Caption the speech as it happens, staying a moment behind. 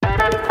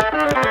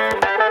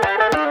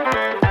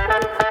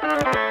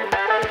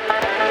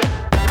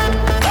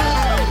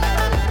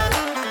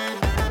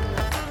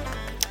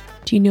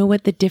Do you know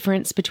what the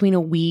difference between a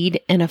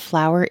weed and a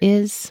flower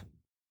is?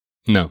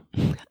 No.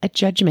 A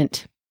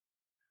judgment.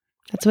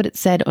 That's what it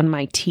said on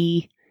my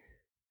tea.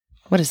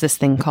 What is this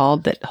thing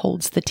called that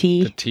holds the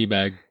tea? The tea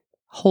bag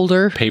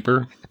holder.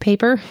 paper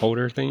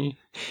holder thingy.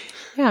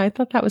 Yeah, I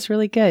thought that was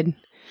really good.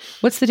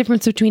 What's the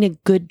difference between a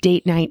good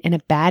date night and a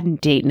bad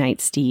date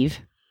night, Steve?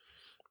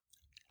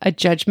 A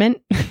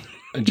judgment?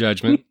 A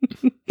judgment.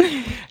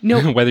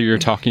 No. Whether you're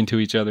talking to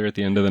each other at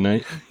the end of the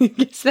night.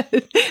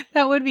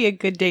 That would be a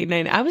good date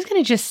night. I was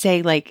going to just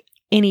say, like,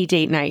 any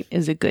date night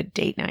is a good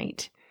date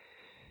night.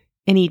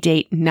 Any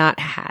date not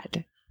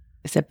had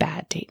is a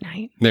bad date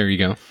night. There you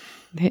go.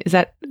 Is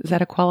that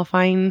a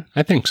qualifying?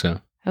 I think so.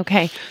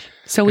 Okay.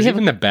 So we have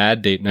even the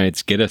bad date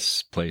nights get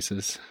us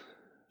places.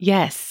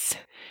 Yes.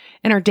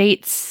 And our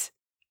dates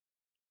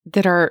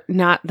that are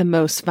not the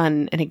most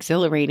fun and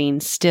exhilarating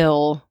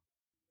still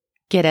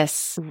get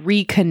us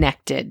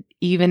reconnected,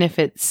 even if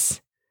it's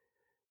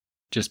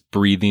just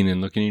breathing and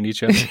looking at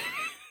each other.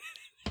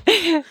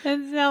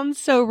 That sounds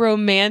so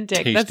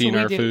romantic. Tasting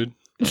our food.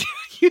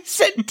 You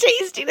said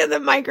tasting in the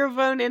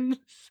microphone in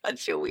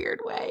such a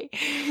weird way.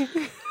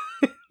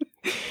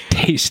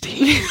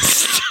 Tasty.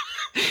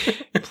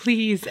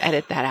 Please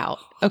edit that out.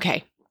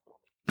 Okay.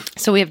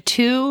 So we have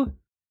 2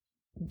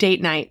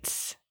 date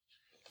nights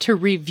to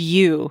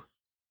review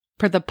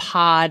for the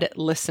pod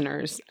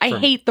listeners. I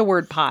hate the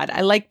word pod.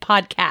 I like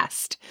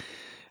podcast.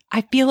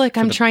 I feel like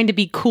I'm trying to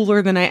be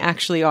cooler than I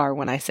actually are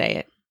when I say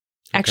it.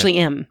 Actually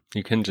am.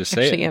 You can just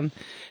say it. Am.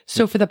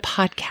 So for the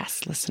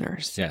podcast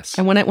listeners. Yes.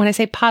 And when I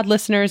say pod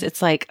listeners,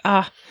 it's like,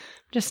 I'm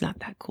just not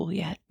that cool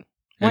yet.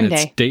 One day.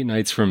 It's date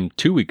nights from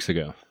 2 weeks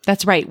ago.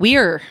 That's right. We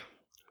are.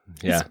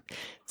 Yeah.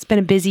 It's been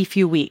a busy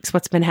few weeks.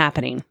 What's been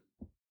happening?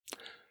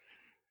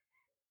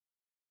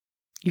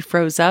 You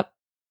froze up?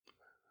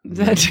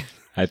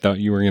 I thought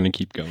you were going to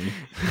keep going.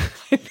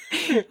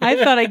 I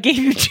thought I gave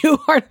you too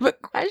hard of a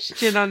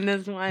question on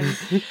this one.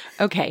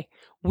 Okay.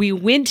 We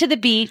went to the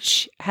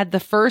beach, had the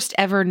first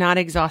ever not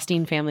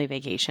exhausting family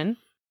vacation.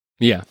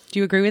 Yeah. Do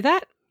you agree with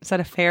that? Is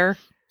that a fair?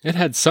 It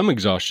had some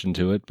exhaustion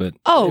to it, but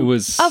it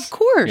was... of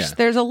course. Yeah.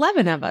 There's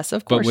 11 of us,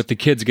 of course. But with the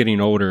kids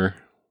getting older,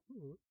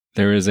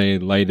 there is a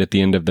light at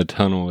the end of the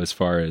tunnel as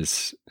far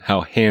as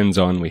how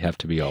hands-on we have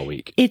to be all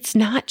week. It's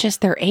not just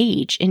their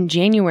age. In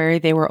January,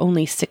 they were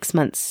only 6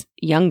 months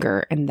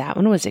younger, and that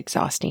one was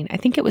exhausting. I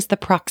think it was the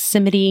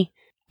proximity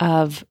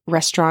of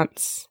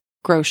restaurants,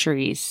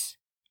 groceries,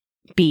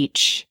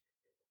 beach,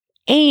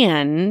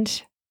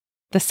 and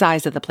the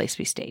size of the place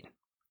we stayed.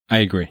 I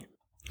agree.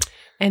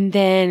 And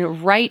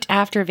then right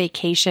after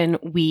vacation,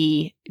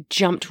 we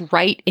jumped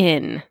right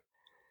in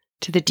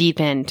to the deep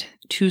end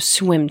to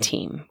swim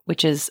team,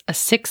 which is a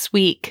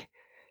 6-week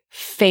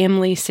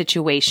family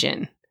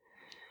situation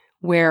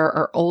where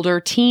our older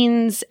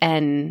teens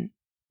and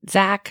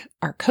Zach,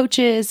 our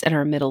coaches, and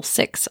our middle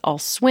 6 all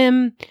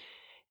swim.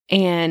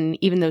 And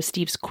even though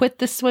Steve's quit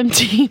the swim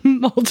team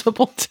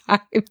multiple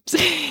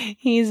times,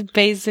 he's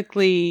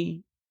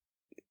basically...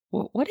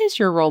 What is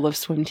your role of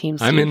swim team,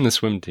 Steve? I'm in the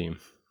swim team,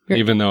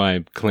 even though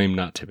I claim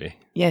not to be.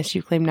 Yes,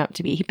 you claim not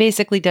to be. He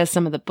basically does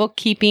some of the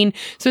bookkeeping.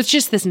 So it's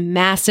just this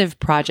massive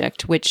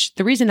project, which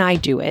the reason I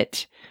do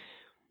it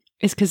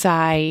is because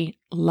I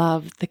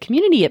love the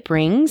community it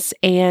brings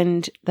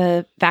and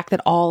the fact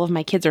that all of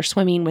my kids are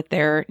swimming with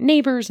their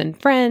neighbors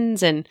and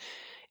friends. And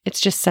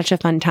it's just such a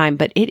fun time,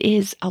 but it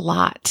is a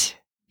lot.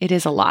 It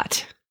is a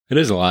lot. It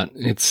is a lot.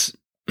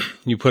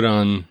 You put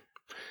on...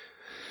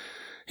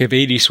 You have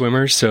 80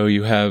 swimmers, so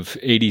you have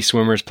 80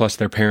 swimmers plus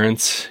their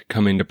parents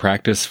coming to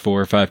practice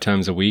 4 or 5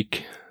 times a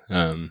week.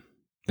 Then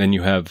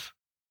you have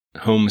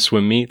home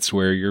swim meets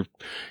where you're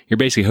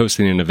basically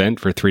hosting an event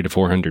for 300 to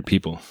 400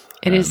 people.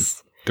 It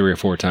is 3 or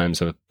 4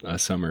 times a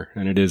summer,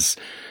 and it is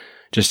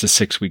just a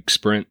 6-week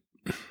sprint.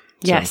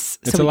 Yes,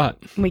 so it's a lot.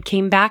 We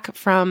came back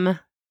from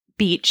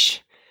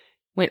beach,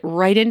 went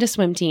right into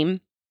swim team.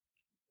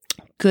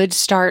 Good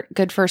start,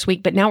 good first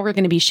week, but now we're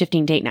going to be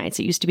shifting date nights.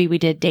 It used to be we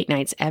did date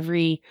nights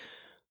every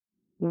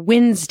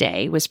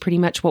Wednesday was pretty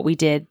much what we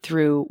did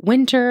through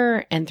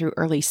winter and through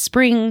early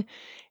spring.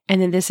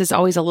 And then this is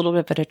always a little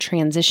bit of a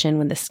transition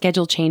when the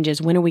schedule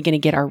changes. When are we going to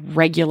get our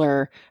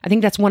regular? I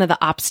think that's one of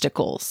the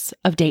obstacles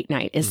of date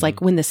night is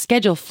like when the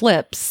schedule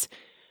flips,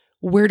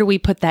 where do we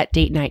put that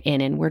date night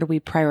in and where do we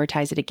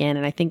prioritize it again?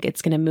 And I think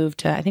it's going to move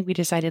to, I think we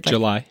decided like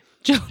July.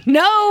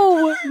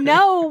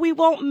 No, we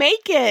won't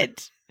make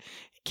it.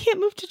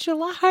 Can't move to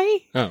July.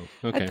 Oh,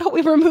 okay. I thought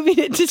we were moving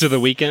it to the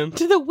weekend?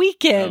 To the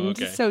weekend. Oh,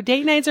 okay. So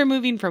date nights are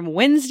moving from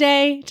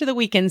Wednesday to the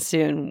weekend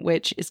soon,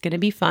 which is going to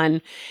be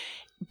fun.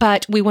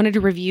 But we wanted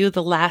to review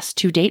the last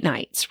 2 date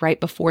nights right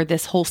before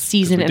this whole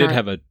season. We did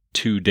have a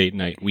 2 date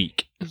night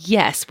week.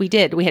 Yes, we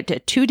did. We had a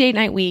 2 date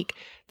night week.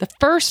 The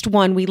first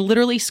one we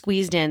literally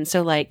squeezed in.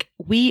 So like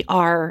we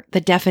are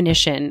the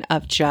definition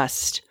of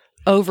just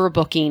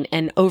overbooking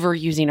and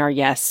overusing our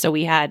yes. So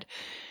we had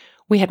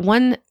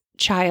one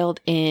child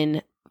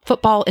in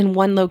football in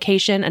one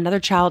location, another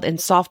child in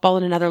softball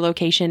in another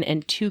location,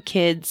 and 2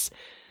 kids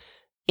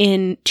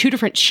in 2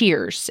 different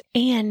cheers,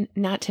 and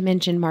not to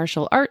mention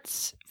martial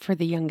arts for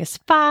the youngest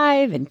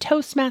 5 and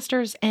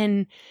Toastmasters.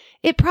 And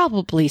it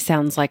probably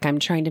sounds like I'm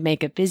trying to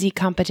make a busy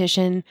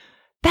competition.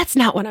 That's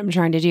not what I'm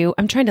trying to do.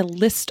 I'm trying to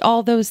list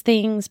all those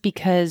things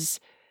because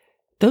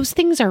those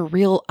things are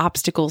real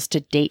obstacles to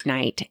date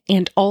night.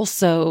 And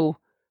also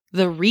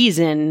the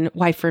reason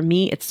why for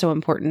me it's so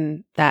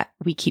important that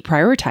we keep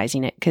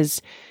prioritizing it.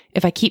 Because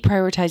if I keep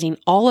prioritizing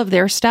all of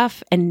their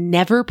stuff and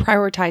never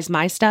prioritize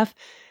my stuff,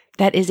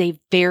 that is a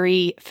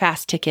very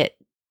fast ticket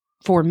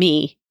for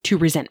me to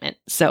resentment.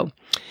 So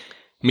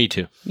me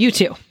too. You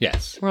too.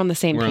 Yes. We're on the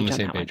same We're page on the on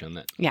same that page one. on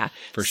that. Yeah.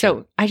 For so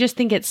sure. I just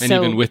think it's and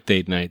so. even with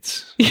date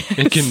nights, Yes.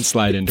 it can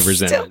slide into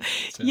resentment.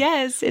 So.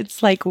 Yes.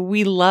 It's like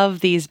we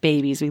love these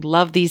babies. We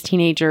love these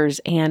teenagers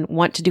and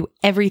want to do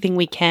everything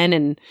we can,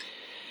 and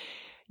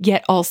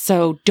yet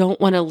also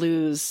don't want to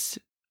lose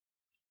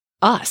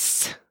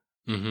us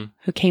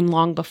who came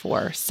long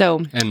before.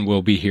 So, and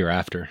we'll be here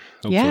after.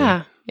 Hopefully.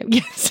 Yeah.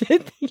 Yes.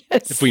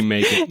 Yes. If we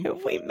make it.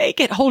 If we make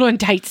it. Hold on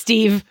tight,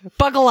 Steve.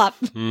 Buckle up.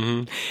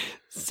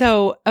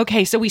 So,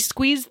 okay. So we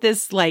squeezed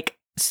this like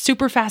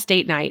super fast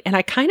date night. And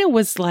I kind of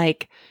was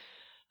like,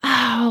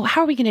 oh,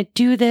 how are we going to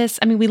do this?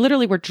 I mean, we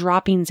literally were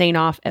dropping Zane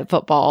off at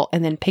football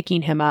and then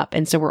picking him up.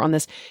 And so we're on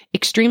this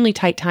extremely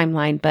tight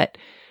timeline. But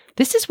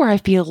this is where I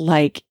feel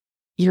like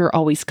you're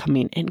always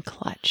coming in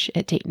clutch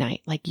at date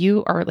night. Like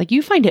you are, like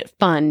you find it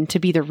fun to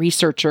be the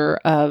researcher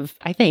of,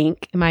 I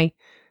think, am I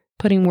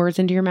putting words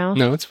into your mouth?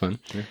 No, it's fun.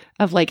 Yeah.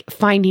 Of like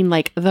finding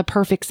like the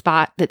perfect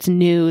spot that's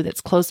new,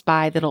 that's close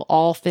by, that'll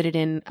all fit it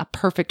in a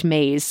perfect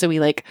maze. So we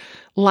like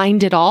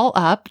lined it all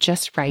up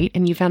just right.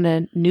 And you found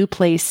a new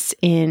place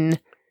in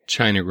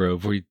China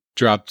Grove. We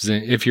dropped,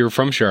 if you're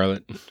from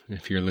Charlotte,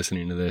 if you're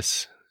listening to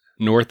this,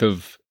 north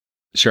of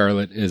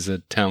Charlotte is a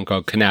town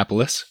called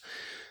Kannapolis.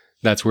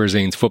 That's where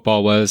Zane's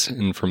football was.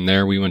 And from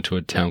there, we went to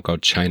a town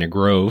called China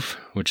Grove,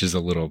 which is a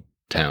little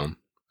town.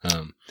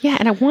 Yeah,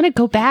 and I want to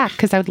go back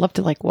because I would love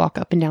to like walk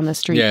up and down the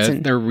streets. Yeah,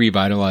 and they're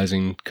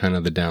revitalizing kind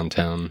of the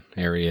downtown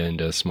area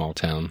into a small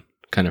town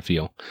kind of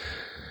feel.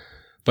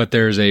 But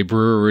there's a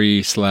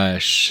brewery /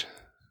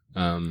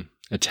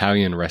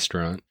 Italian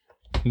restaurant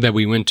that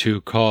we went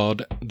to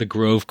called the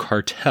Grove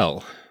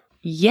Cartel.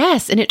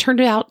 Yes, and it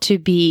turned out to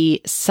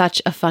be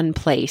such a fun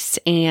place.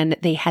 And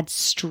they had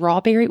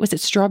strawberry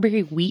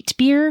wheat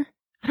beer?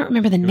 I don't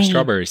remember the name.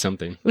 Strawberry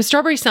something. It was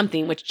strawberry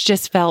something, which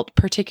just felt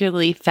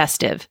particularly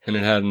festive. And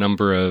it had a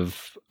number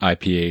of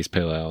IPAs,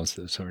 pale ales,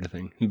 that sort of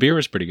thing. The beer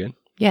was pretty good.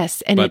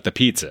 Yes. And but the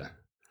pizza.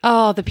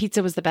 Oh, the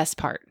pizza was the best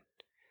part.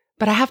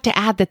 But I have to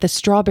add that the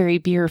strawberry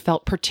beer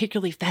felt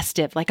particularly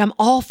festive. Like I'm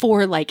all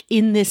for like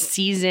in this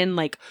season,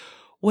 like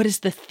what is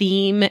the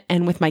theme?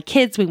 And with my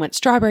kids, we went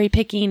strawberry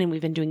picking and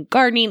we've been doing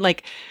gardening.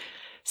 Like,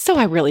 so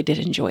I really did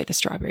enjoy the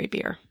strawberry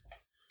beer.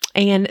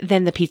 And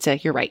then the pizza,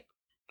 you're right,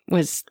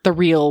 was the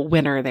real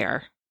winner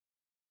there.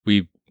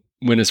 We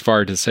went as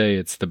far to say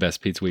it's the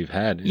best pizza we've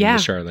had in the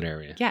Charlotte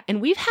area. Yeah,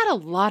 and we've had a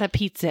lot of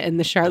pizza in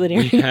the Charlotte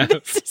area.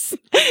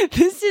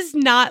 This is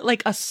not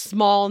like a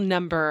small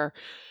number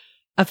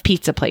of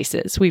pizza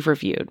places we've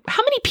reviewed.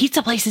 How many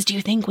pizza places do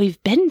you think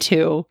we've been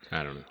to?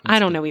 I don't know. I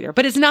don't know either,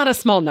 but it's not a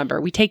small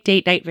number. We take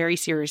date night very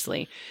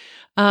seriously.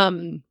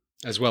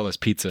 As well as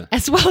pizza.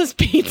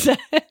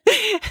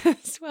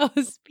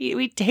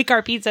 We take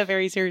our pizza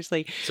very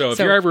seriously. So if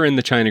you're ever in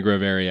the China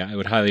Grove area, I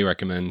would highly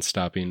recommend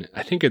stopping.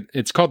 I think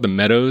it's called the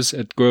Meadows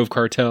at Grove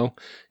Cartel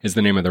is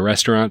the name of the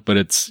restaurant,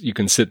 but you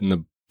can sit in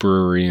the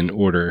brewery and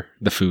order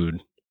the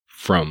food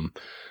from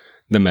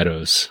the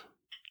Meadows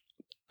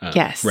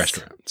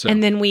restaurant. So.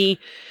 And then we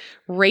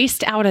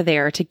raced out of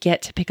there to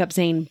get to pick up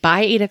Zane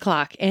by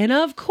 8:00. And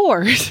of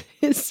course,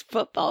 his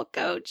football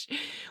coach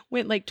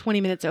went like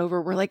 20 minutes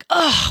over. We're like,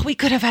 oh, we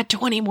could have had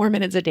 20 more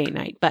minutes of date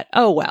night, but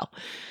oh well.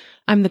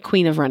 I'm the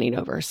queen of running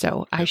over,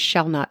 so I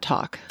shall not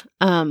talk.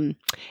 And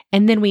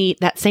then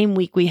that same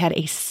week we had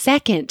a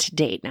second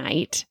date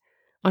night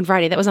on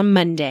Friday. That was on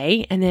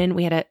Monday. And then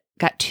we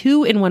got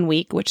 2 in 1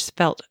 week, which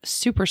felt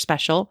super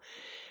special.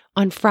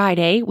 On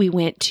Friday, we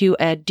went to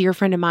a dear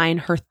friend of mine,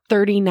 her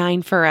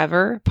 39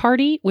 Forever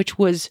party, which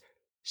was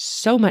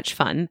so much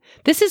fun.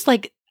 This is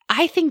like,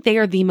 I think they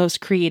are the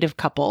most creative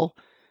couple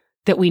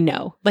that we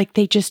know. Like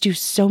they just do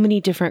so many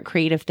different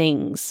creative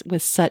things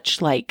with such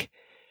like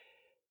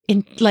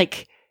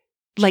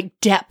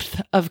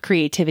depth of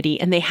creativity.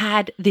 And they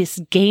had this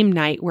game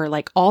night where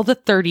like all the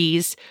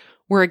 30s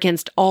were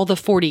against all the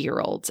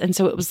 40-year-olds. And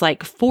so it was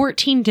like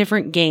 14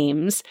 different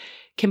games,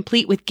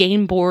 complete with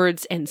game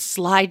boards and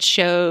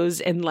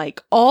slideshows and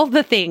like all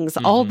the things,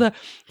 all the,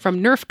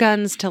 from Nerf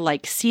guns to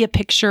like see a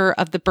picture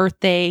of the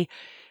birthday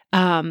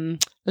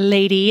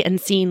lady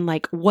and seeing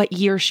like what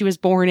year she was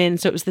born in.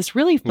 So it was this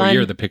really fun. What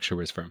year the picture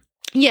was from?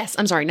 Yes.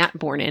 I'm sorry, not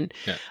born in.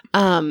 Yeah.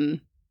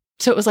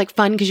 So it was like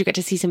fun because you got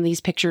to see some of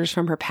these pictures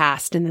from her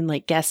past and then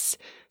like guess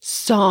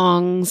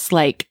songs,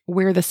 like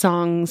where the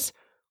songs,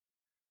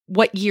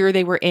 what year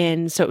they were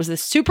in. So it was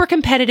this super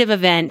competitive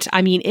event.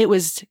 I mean, it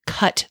was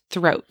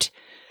cutthroat.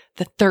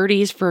 The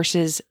 30s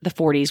versus the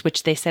 40s,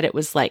 which they said it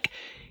was like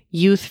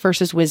youth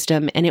versus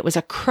wisdom. And it was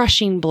a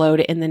crushing blow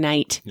to end the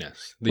night.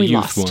 Yes. We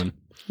youth lost. won.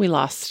 We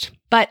lost.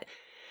 But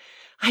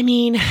I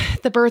mean,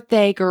 the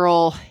birthday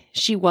girl,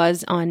 she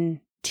was on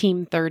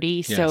Team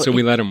 30. Yeah, so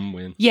we let them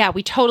win. Yeah,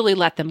 we totally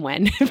let them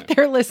win. If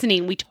they're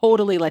listening, we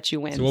totally let you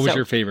win. So what was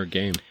your favorite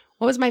game?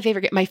 What was my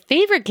favorite game? My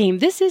favorite game,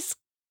 this is,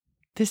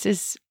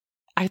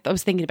 I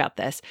was thinking about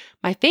this.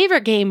 My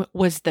favorite game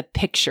was the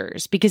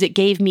pictures because it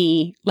gave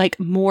me like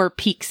more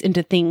peeks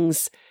into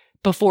things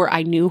before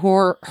I knew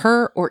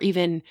her or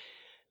even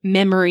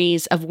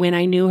memories of when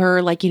I knew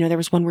her. Like, there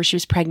was one where she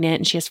was pregnant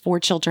and she has 4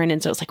 children.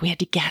 And so it's like, we had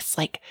to guess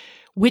like,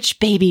 which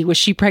baby was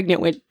she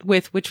pregnant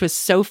with, which was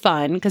so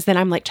fun. Cause then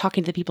I'm like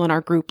talking to the people in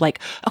our group, like,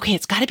 okay,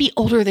 it's gotta be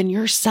older than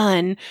your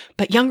son,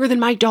 but younger than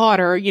my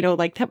daughter,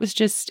 like that was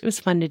just, it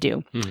was fun to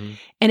do. Mm-hmm.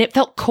 And it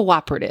felt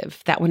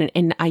cooperative, that one.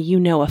 And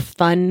a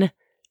fun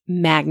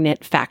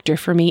magnet factor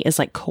for me is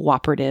like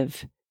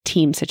cooperative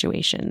team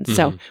situations. Mm-hmm.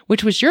 So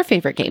which was your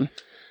favorite game?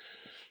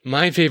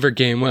 My favorite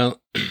game,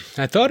 well,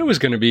 I thought it was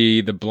going to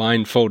be the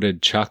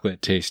blindfolded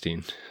chocolate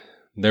tasting.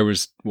 There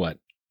was,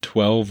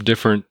 12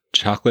 different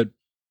chocolate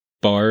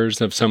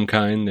bars of some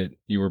kind that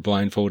you were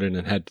blindfolded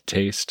and had to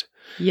taste.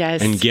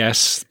 Yes. And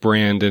guess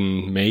brand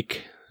and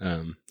make.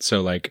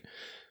 So like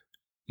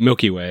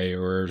Milky Way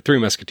or Three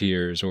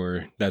Musketeers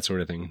or that sort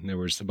of thing. There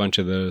was a bunch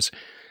of those.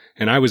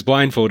 And I was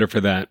blindfolded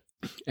for that.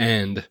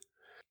 And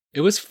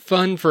it was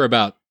fun for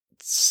about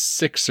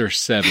 6 or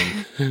 7.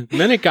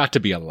 Then it got to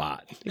be a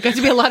lot. It got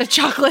to be a lot of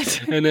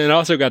chocolate. And then it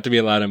also got to be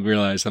a lot of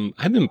realize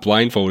I've been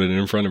blindfolded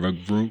in front of a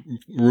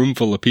room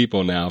full of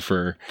people now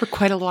for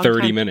quite a long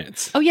 30 time.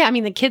 minutes. Oh yeah, I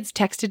mean the kids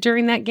texted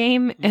during that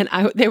game and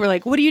they were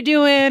like, "What are you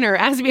doing?" or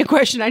asked me a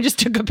question. I just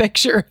took a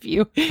picture of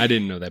you. I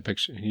didn't know that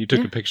picture. You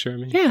took a picture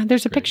of me? Yeah,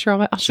 there's a picture.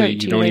 I'll show it to you.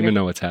 You don't later. even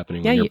know what's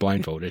happening when you're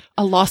blindfolded.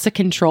 A loss of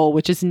control,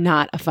 which is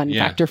not a fun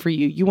factor for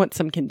you. You want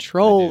some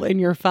control in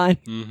your fun.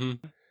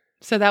 Mm-hmm.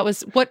 So that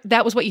was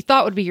what you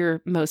thought would be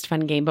your most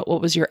fun game, but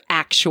what was your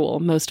actual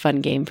most fun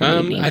game for the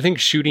evening? I think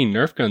shooting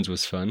Nerf guns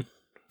was fun.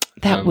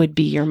 That would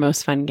be your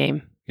most fun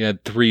game. You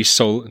had three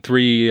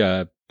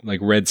like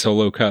red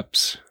Solo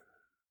cups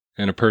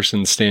and a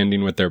person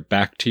standing with their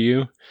back to you.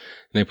 And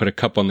they put a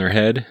cup on their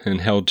head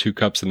and held 2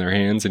 cups in their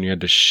hands, and you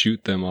had to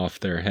shoot them off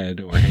their head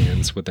or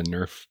hands with a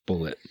Nerf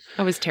bullet.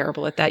 I was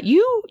terrible at that.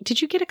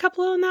 Did you get a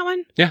couple on that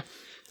one? Yeah.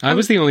 I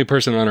was the only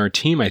person on our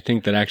team, I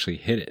think, that actually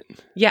hit it.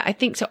 Yeah, I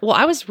think so. Well,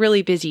 I was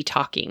really busy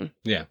talking.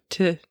 Yeah.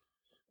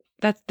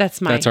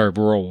 That's our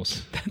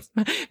roles.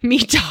 That's me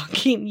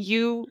talking,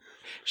 you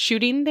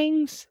shooting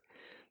things.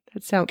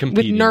 That sounds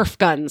competing. With Nerf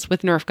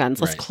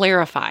guns. Let's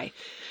clarify.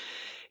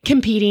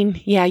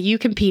 Competing. Yeah, you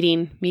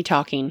competing, me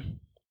talking.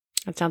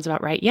 That sounds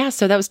about right. Yeah,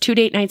 so that was 2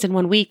 date nights in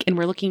 1 week, and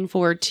we're looking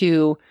forward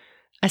to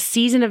a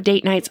season of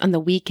date nights on the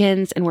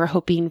weekends, and we're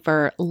hoping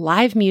for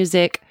live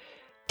music,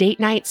 date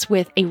nights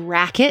with a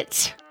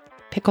racket,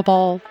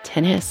 pickleball,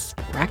 tennis,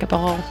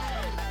 racquetball,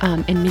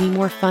 and many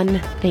more fun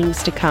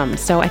things to come.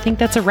 So I think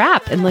that's a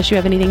wrap, unless you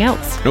have anything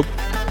else. Nope.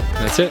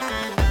 That's it.